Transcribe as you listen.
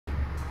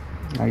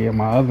I get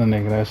my other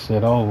nigga that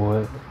shit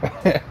over with.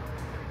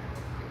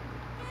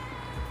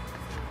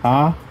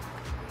 Huh?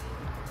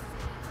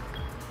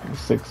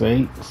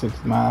 6'8",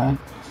 6'9",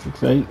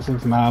 6'8",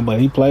 6'9", but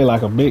he played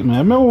like a big man.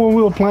 Remember when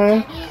we were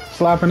playing,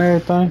 slapping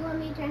everything? You want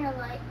me to turn her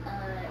light?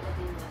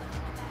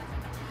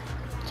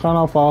 Turn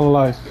off all the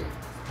lights.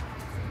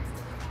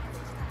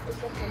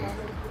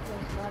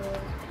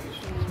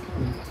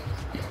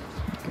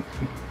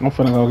 I'm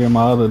finna go get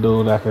my other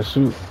dude that can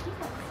shoot.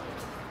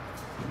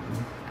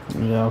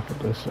 Yeah, for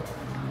this shit.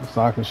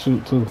 So I can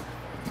shoot too.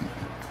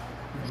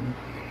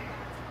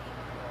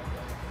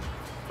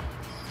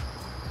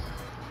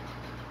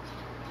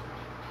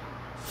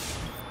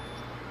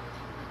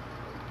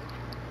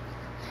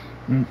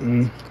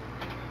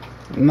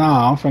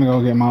 Nah, I'm finna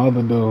go get my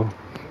other dude.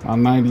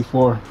 I'm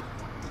 94.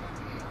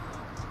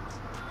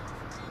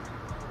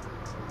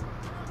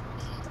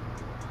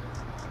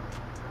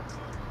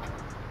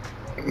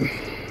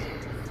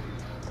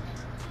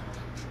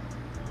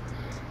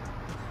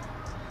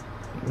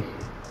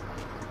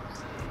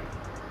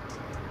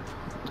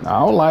 I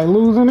don't like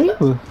losing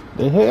either.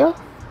 The hell?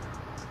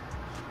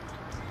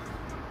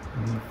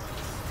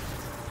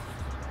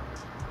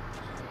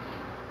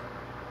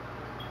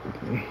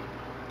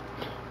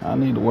 I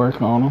need to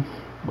work on him.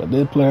 But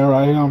this player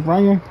right here I'm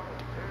bringing.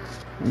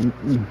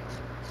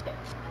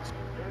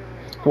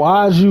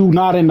 Why is you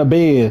not in the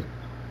bed?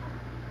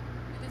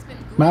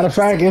 Matter of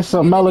fact, it's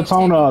some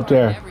melatonin up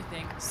there.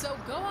 So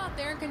go out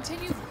there and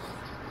continue.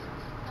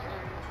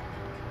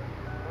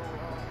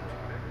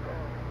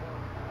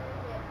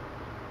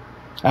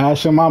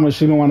 Ask your mama,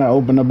 she don't want to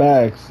open the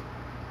bags.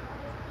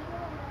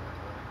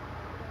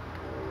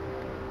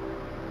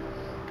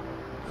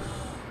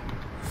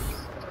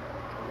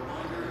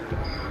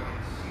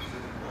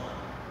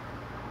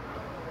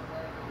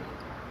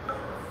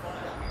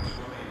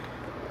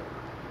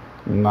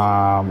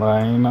 Nah,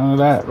 but ain't none of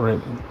that,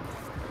 Rick.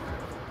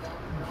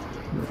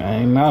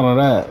 Ain't none of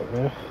that.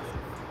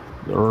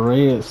 The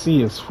Red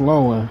Sea is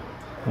flowing.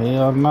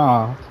 Hell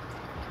nah.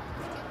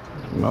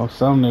 You know,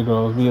 some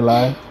niggas be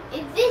like,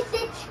 is this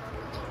it?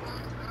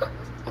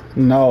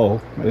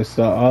 no, it's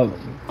the other.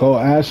 Go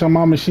ask your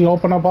mama, she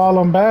open up all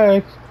them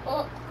bags.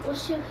 Oh, what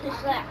shit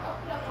is that?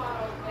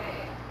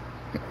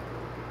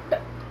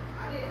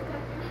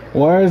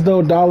 Where's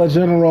the Dollar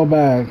General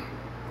bag?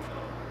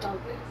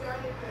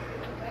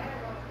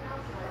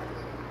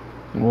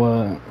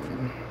 What?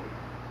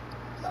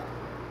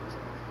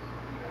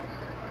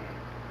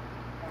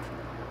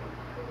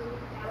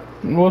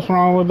 What's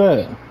wrong with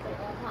that?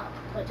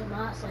 But the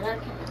mom said I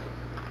can't.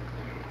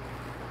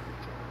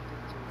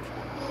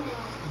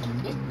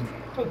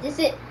 Is this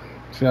it?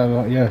 She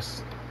have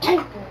yes. She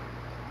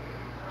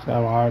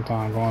have a hard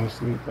time going to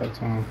sleep that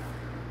time.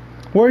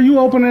 Where are you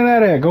opening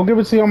that at? Go give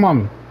it to your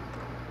mama.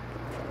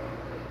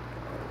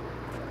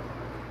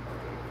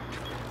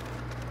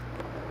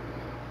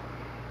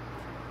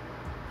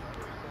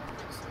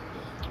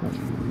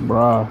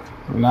 Bruh,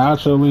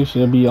 naturally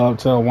she'll be up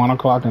till 1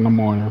 o'clock in the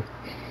morning.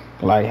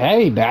 Like,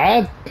 hey,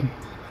 Dad.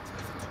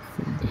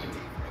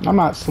 I'm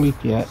not asleep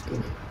yet.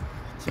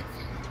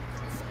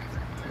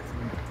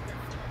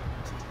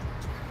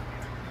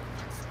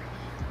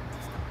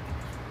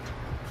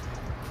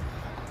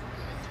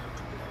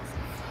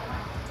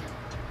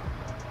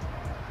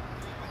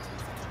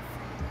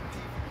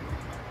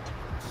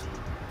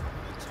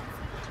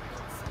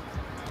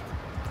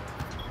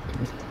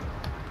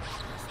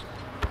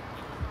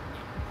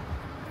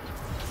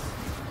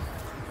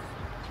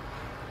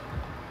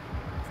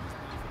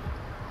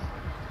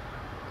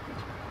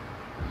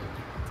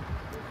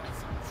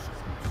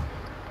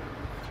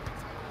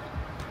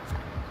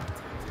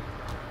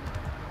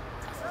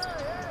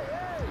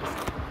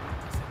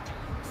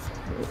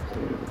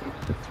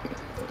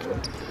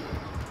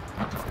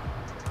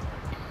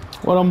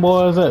 Where them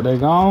boys at? They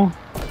gone?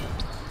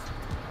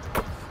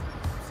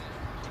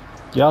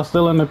 Y'all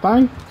still in the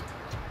thing?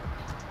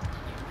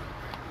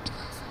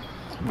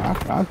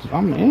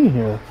 I'm in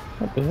here.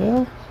 What the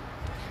hell?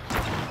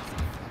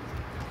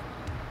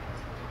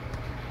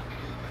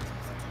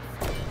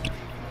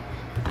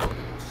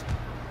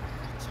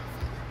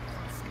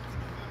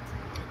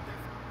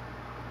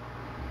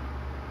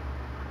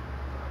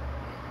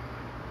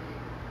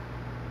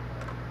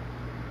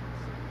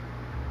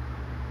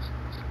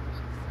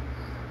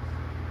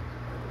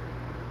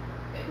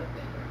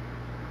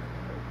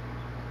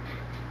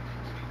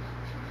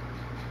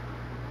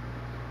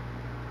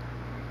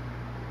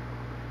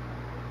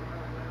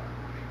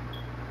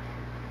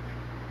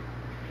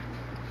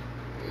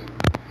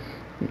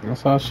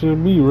 That's how it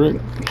should be,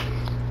 Rick.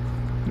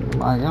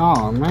 Like,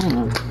 oh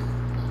man.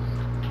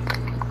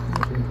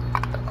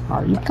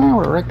 Are you playing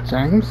with Rick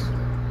James?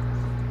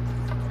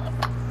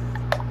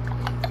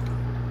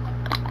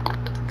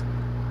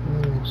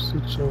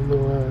 Sit your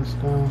little ass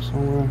down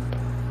somewhere.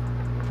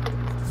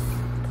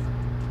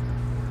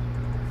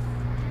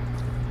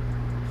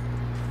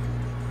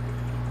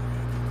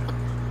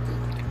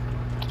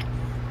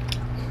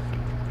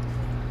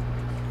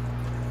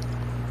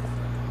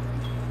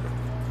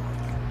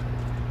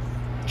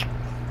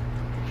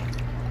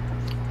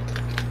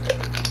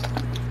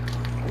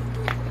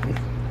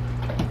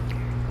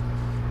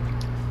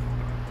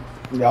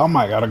 Y'all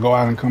might gotta go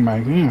out and come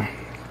back in.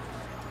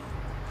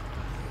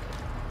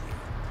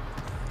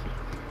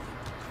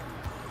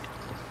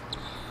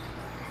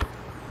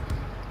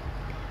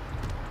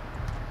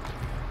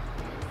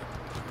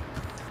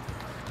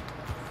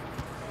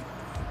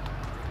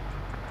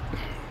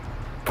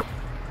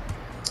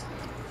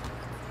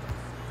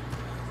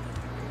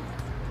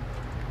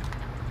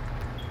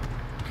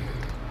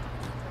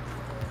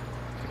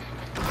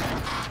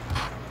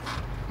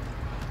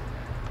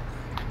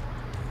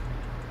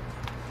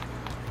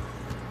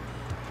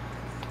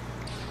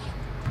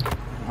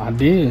 I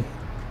did.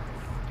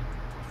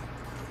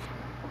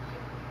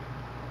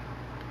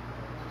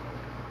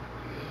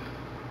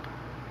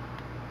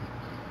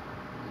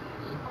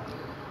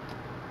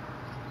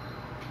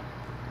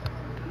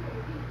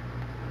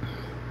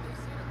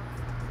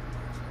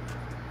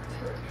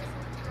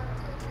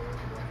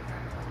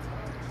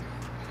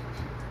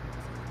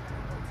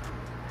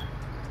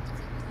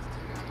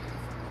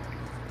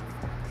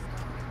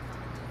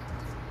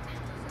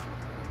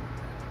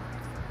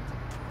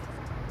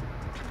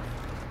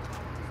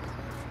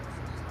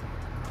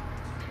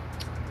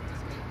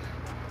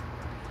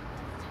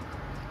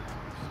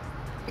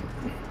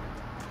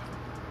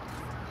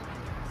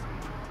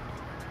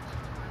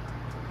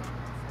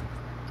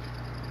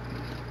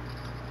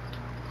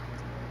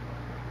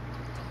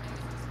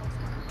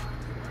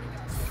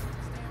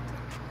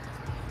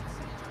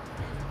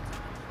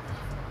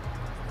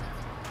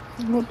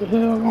 What the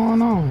hell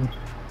going on?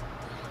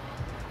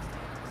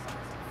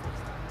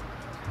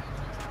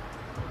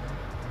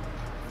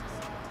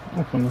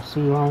 I'm finna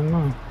see right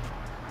now.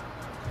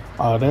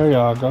 Oh, there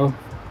y'all go.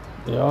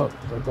 Yup,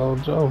 there go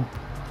Joe.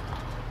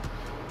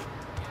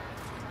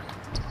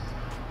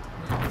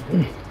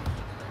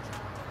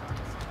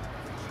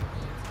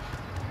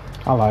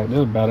 I like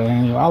this better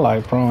than you. I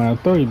like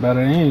ProAM 3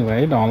 better than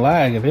anyway. It don't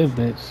lag at this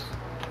bitch.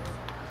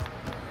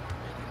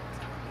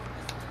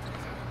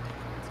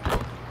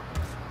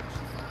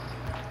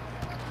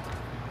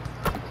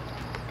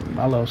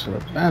 My little should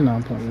have been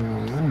on putting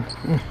me on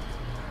there.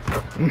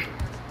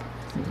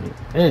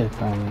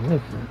 Everything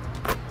different.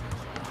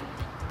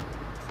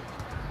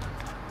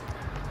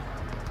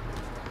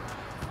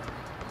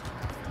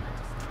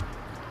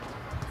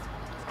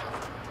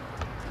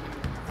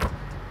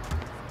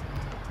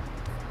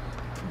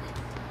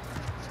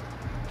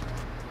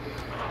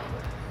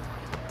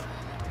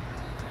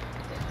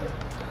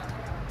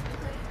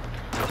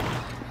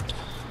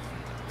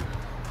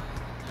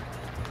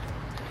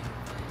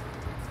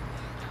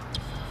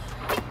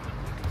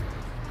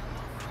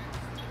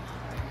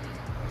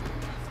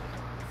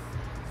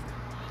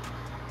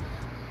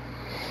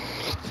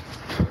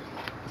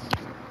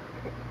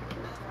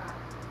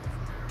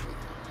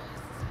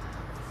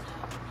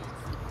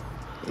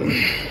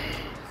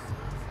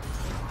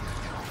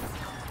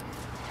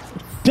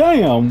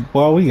 Damn,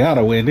 boy, we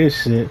gotta win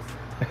this shit.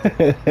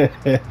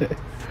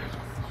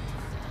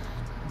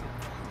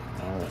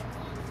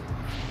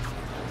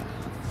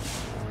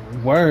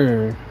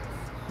 Word.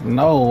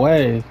 No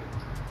way.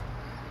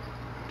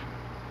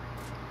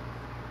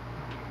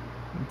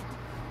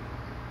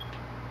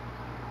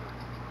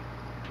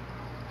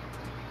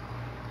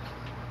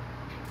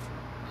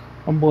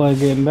 My boy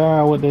getting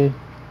down with the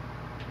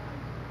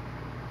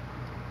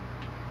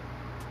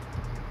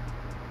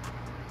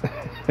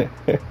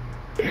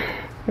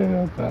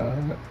hell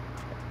no.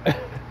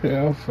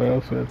 Yeah, I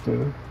fell for it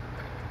too.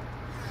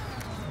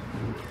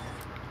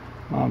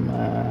 Oh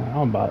man,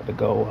 I'm about to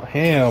go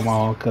ham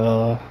on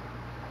cuz.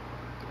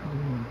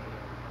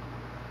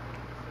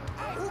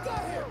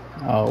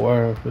 Oh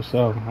word for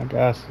sure. I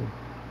got you.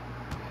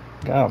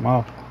 Got him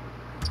off.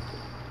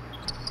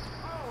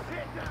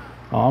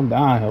 Oh, I'm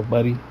down here,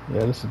 buddy.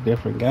 Yeah, this is a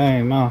different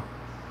game now.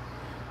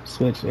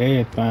 Switch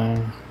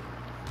everything.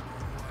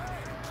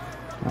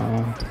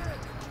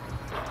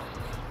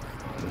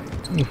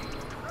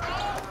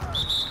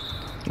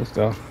 Let's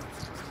go.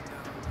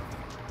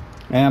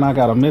 And I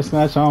got a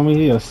mismatch on me.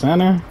 He a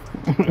center.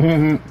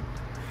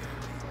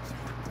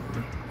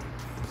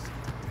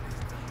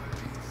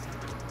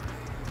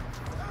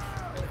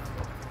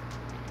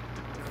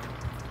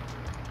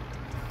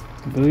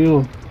 Do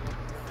you?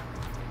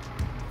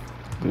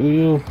 Do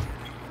you?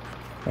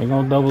 They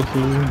gonna double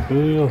team. Do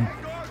you?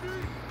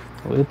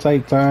 We'll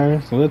take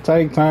turns. We'll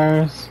take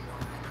turns.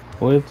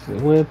 We'll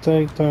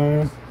take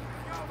turns.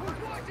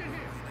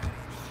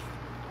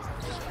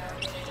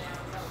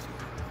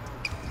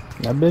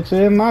 That bitch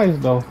is nice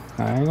though.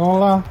 I ain't gonna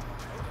lie.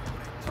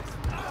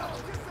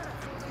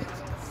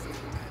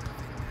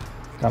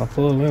 Gotta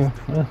pull in.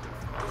 Yeah.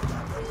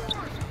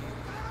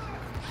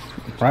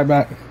 Right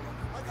back.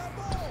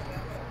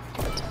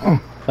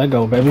 Let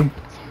go, baby.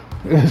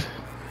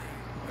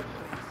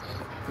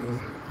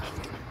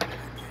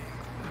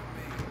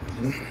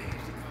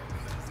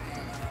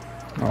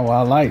 Oh,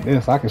 I like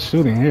this. I can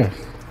shoot in here.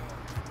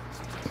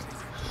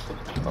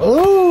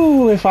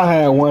 Ooh, if I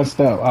had one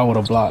step, I would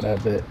have blocked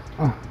that bit.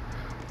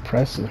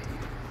 Pressure.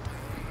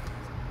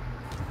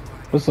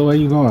 What's the way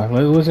you going?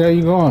 Which way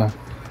you going?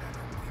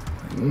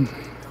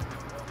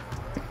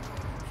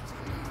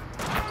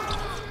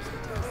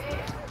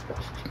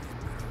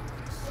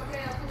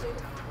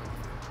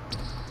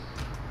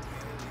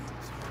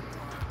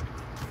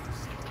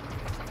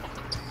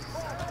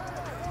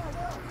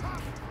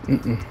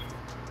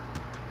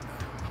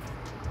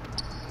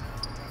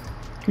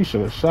 You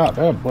should have shot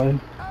that boy.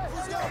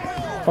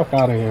 Fuck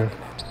out of here.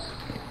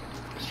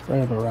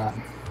 Spray the rock.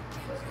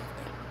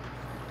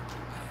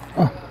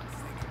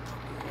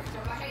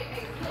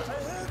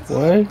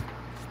 Boy,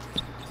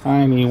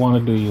 I ain't even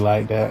want to do you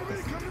like that.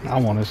 I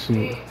want to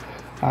shoot.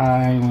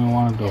 I ain't even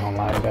want to do him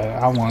like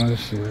that. I want to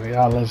shoot.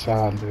 Y'all let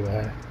y'all do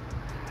that.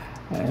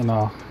 You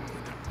know,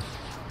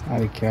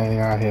 I came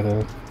out here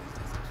to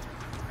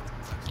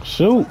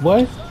shoot,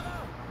 boy.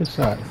 Good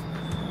shot.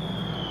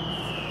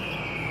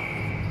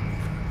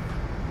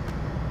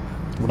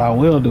 But I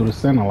will do the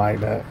center like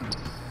that.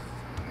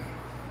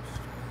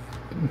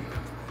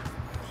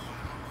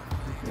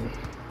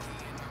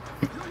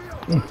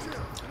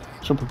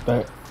 Triple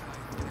that.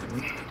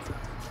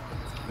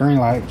 Green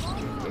light.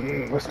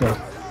 Let's go.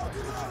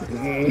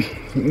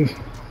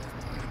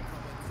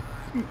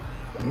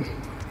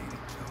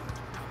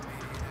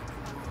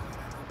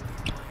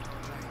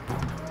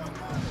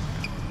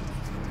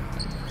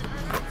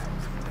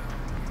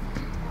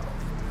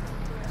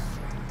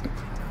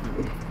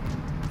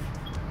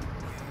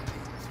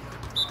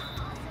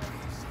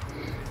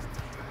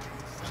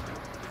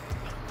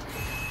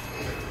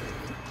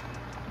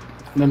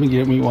 Let me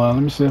get me one.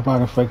 Let me see if I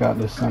can fake out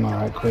this center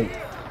right quick.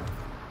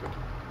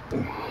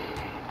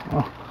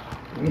 Oh.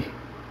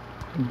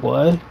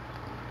 Boy.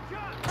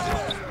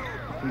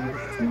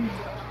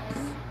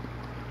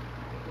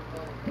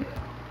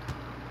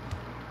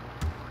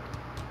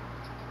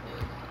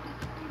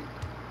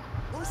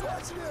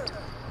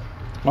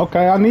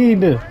 Okay, I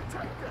need this.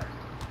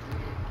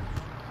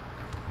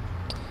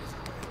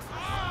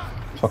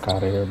 Fuck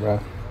out of here, bro.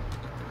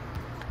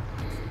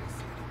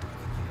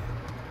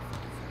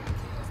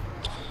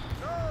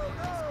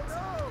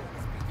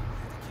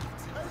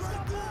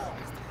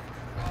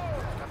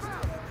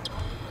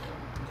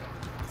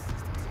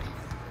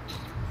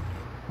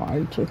 Why are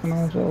you tripping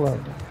on Joe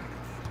like that?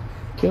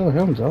 Kill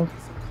him, Joe.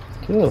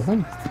 Kill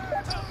him.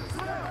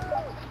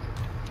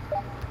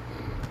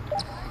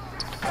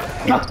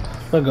 Ah,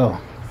 let go.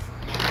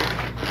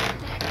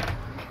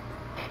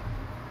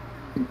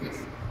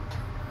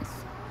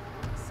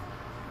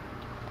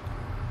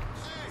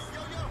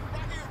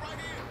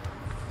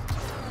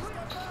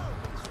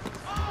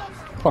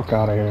 Fuck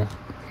out of here.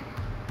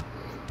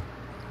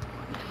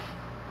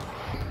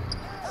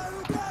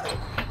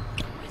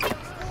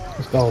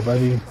 Let's go,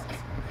 baby.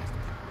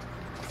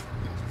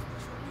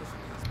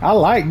 I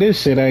like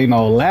this shit. Ain't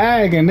no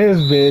lag in this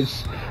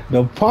bitch.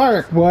 The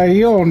park, boy,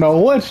 you don't know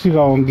what you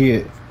gonna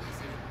get.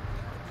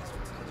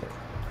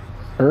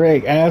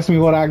 Rick, ask me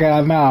what I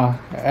got now.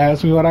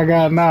 Ask me what I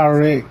got now,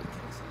 Rick.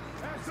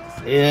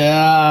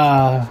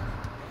 Yeah.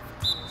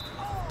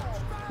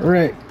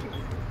 Rick.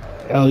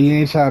 Oh, you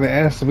ain't trying to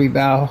answer me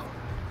now.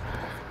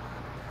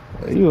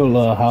 You a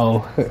little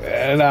hoe.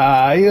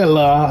 Nah, you a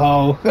little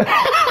hoe.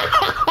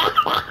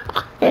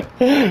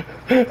 You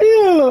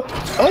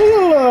a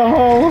little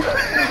hoe.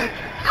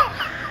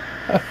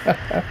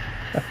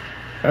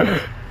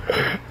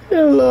 You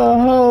a little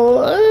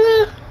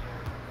hoe.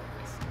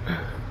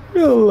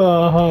 You a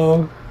little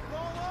hoe.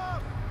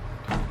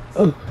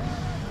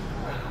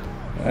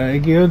 Hey,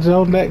 give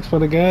Joe next for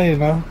the game,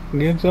 now.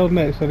 Give Joe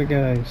next for the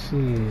game.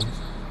 Shit.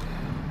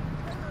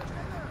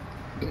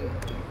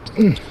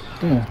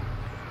 Yeah.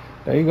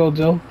 There you go,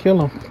 Joe.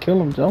 Kill him.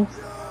 Kill him, Joe.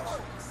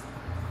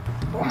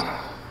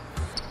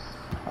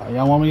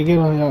 Y'all want me to get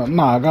him?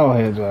 Nah, go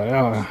ahead, Joe.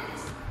 Y'all.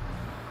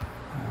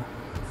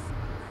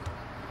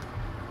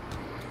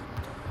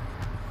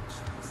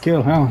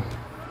 Kill him.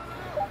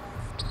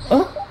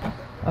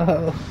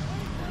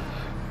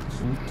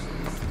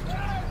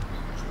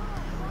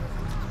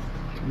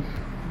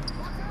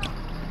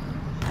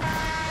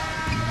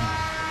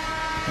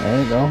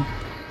 There you go.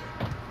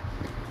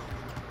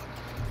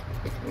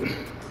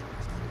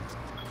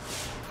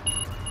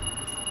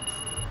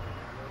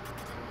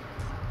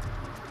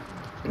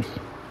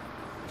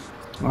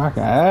 I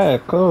can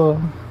add,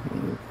 cool.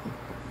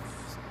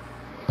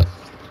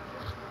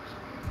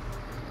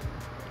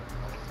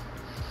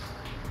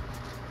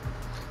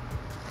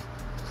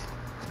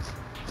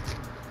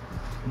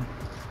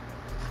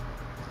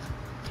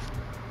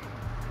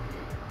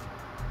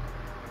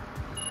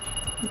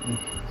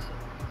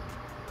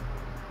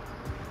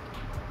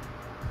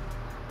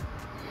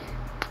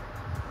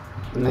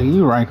 Nigga,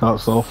 you rank up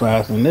so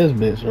fast in this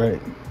bitch,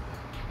 right?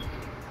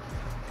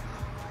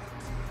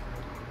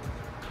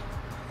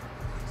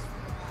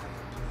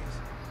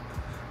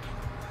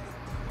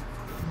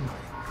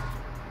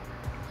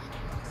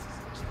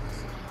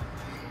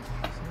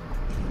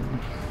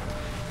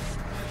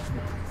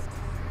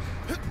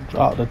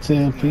 Drop the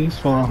 10 piece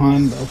for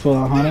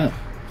 100.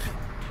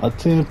 A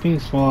 10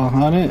 piece for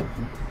 100.